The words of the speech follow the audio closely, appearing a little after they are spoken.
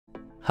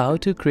How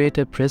to create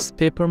a pressed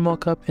paper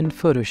mockup in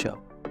Photoshop.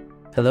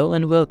 Hello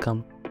and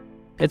welcome.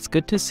 It's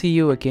good to see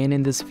you again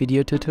in this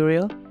video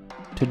tutorial.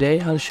 Today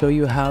I'll show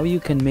you how you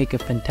can make a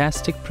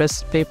fantastic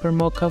pressed paper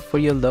mockup for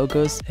your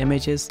logos,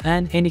 images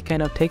and any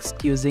kind of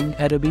text using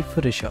Adobe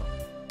Photoshop.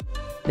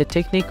 The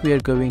technique we are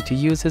going to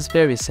use is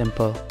very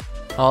simple.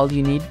 All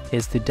you need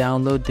is to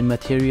download the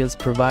materials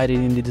provided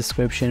in the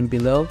description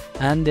below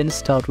and then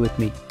start with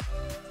me.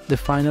 The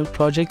final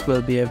project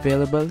will be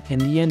available in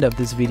the end of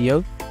this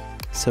video,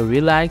 so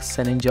relax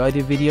and enjoy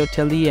the video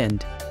till the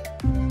end.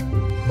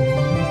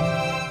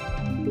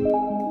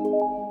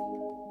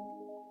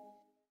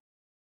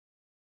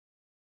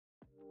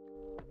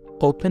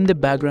 Open the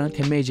background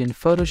image in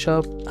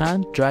Photoshop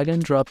and drag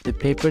and drop the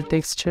paper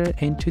texture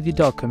into the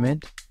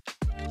document.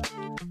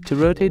 To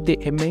rotate the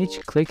image,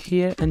 click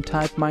here and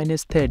type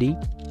 -30.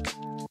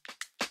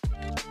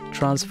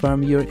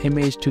 Transform your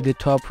image to the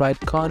top right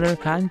corner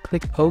and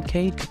click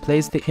OK to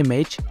place the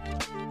image.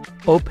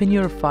 Open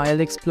your File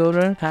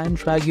Explorer and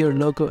drag your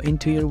logo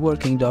into your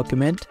working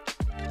document.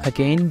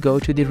 Again, go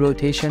to the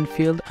rotation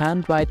field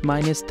and write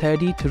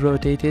 -30 to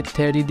rotate it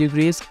 30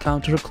 degrees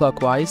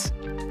counterclockwise.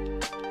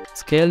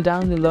 Scale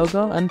down the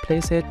logo and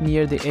place it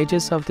near the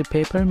edges of the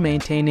paper,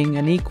 maintaining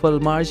an equal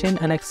margin,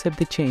 and accept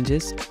the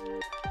changes.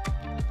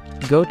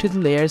 Go to the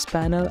Layers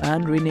panel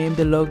and rename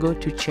the logo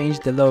to change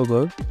the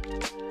logo.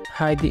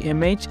 Hide the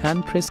image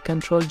and press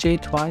Ctrl J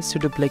twice to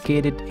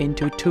duplicate it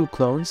into two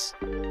clones.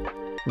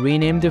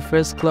 Rename the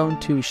first clone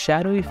to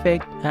Shadow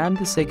Effect and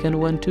the second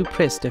one to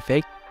Pressed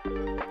Effect.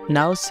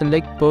 Now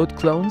select both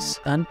clones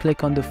and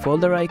click on the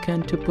folder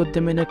icon to put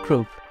them in a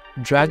group.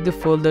 Drag the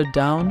folder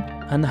down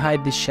and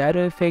hide the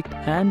shadow effect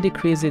and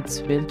decrease its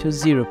fill to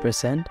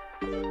 0%.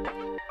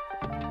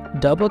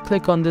 Double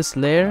click on this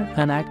layer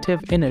and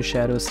active inner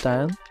shadow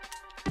style.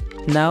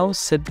 Now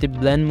set the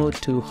blend mode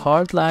to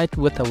hard light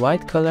with a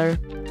white color.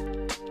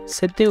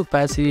 Set the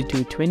opacity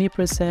to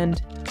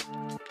 20%.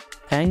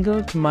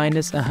 Angle to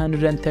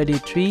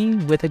 -133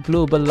 with a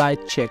global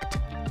light checked.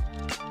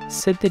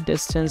 Set the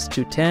distance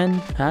to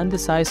 10 and the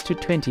size to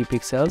 20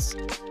 pixels.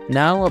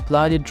 Now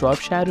apply the drop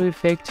shadow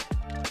effect.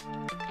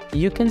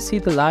 You can see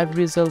the live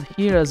result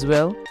here as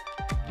well.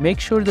 Make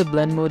sure the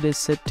blend mode is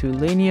set to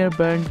linear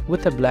burn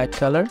with a black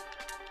color.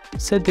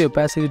 Set the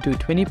opacity to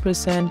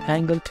 20%,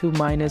 angle to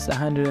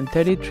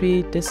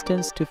 -133,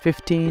 distance to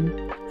 15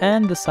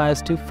 and the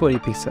size to 40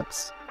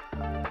 pixels.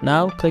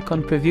 Now click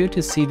on preview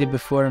to see the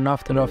before and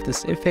after of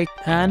this effect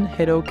and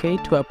hit OK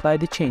to apply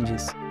the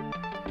changes.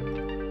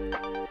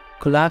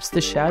 Collapse the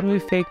shadow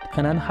effect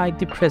and unhide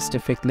the pressed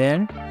effect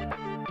layer.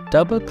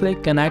 Double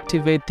click and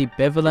activate the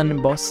bevel and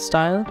emboss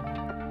style.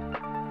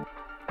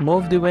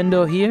 Move the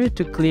window here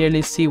to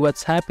clearly see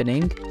what's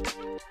happening.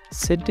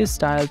 Set the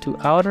style to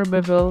outer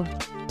bevel,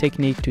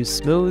 technique to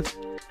smooth,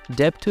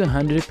 depth to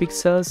 100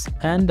 pixels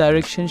and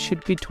direction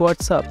should be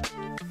towards up.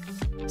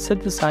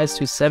 Set the size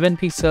to 7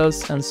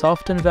 pixels and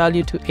soften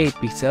value to 8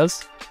 pixels.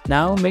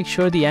 Now make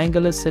sure the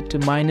angle is set to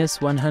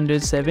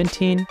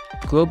 -117.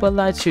 Global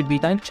light should be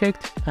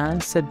unchecked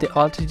and set the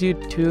altitude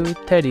to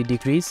 30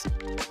 degrees.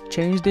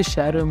 Change the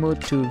shadow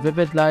mode to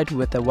vivid light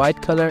with a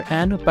white color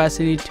and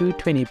opacity to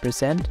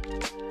 20%.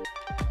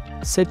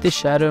 Set the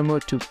shadow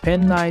mode to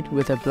pen light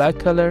with a black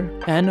color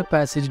and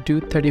opacity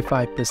to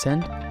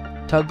 35%.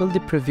 Toggle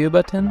the preview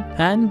button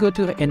and go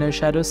to inner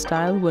shadow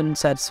style when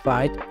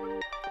satisfied.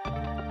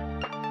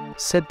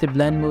 Set the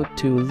blend mode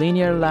to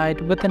linear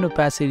light with an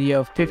opacity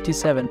of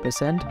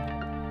 57%.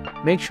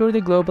 Make sure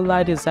the global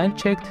light is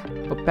unchecked.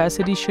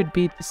 Opacity should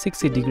be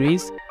 60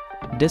 degrees.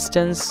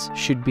 Distance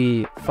should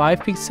be 5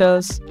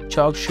 pixels.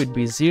 Chalk should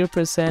be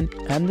 0%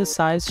 and the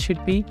size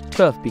should be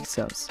 12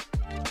 pixels.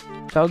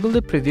 Toggle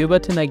the preview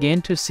button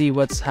again to see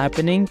what's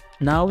happening.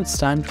 Now it's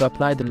time to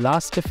apply the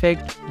last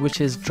effect, which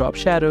is drop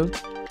shadow.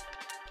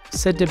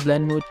 Set the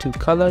blend mode to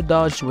color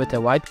dodge with a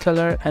white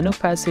color and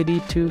opacity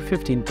to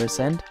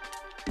 15%.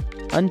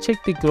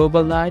 Uncheck the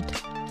global light.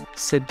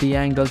 Set the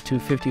angle to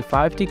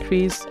 55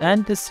 degrees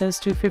and distance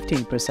to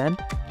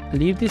 15%.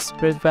 Leave the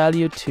spread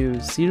value to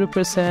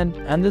 0%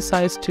 and the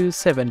size to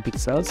 7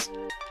 pixels.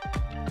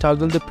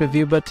 Toggle the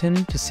preview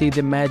button to see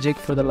the magic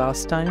for the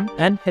last time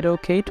and hit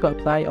OK to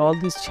apply all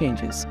these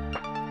changes.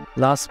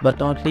 Last but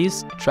not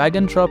least, drag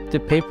and drop the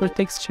paper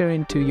texture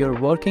into your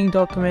working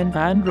document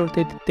and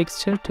rotate the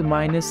texture to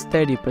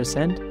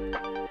 -30%.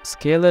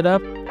 Scale it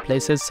up,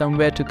 place it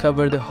somewhere to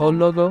cover the whole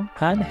logo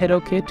and hit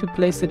OK to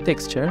place the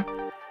texture.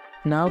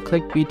 Now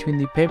click between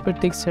the paper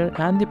texture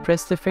and the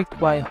pressed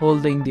effect while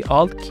holding the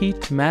Alt key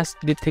to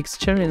mask the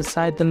texture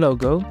inside the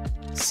logo.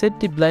 Set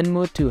the blend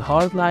mode to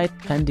hard light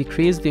and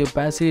decrease the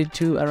opacity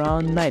to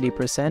around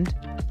 90%.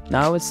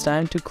 Now it's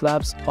time to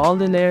collapse all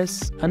the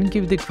layers and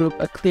give the group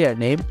a clear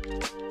name.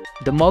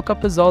 The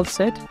mockup is all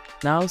set.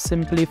 Now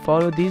simply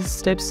follow these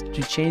steps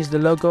to change the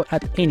logo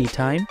at any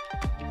time.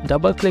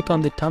 Double click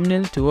on the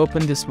thumbnail to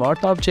open the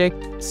smart object.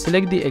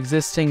 Select the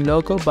existing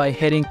logo by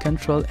hitting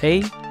Ctrl A.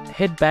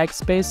 Hit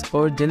backspace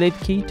or delete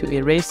key to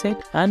erase it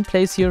and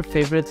place your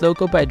favorite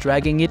logo by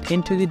dragging it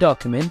into the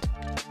document.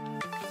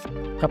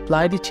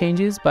 Apply the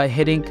changes by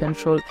hitting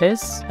Ctrl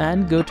S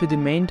and go to the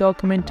main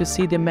document to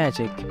see the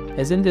magic.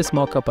 Isn't this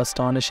mockup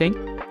astonishing?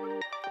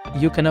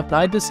 You can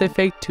apply this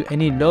effect to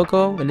any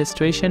logo,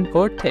 illustration,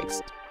 or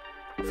text.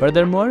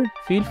 Furthermore,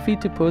 feel free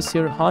to post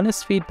your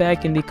honest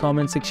feedback in the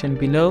comment section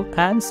below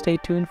and stay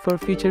tuned for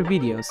future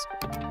videos.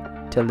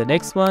 Till the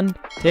next one,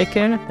 take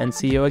care and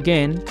see you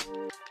again.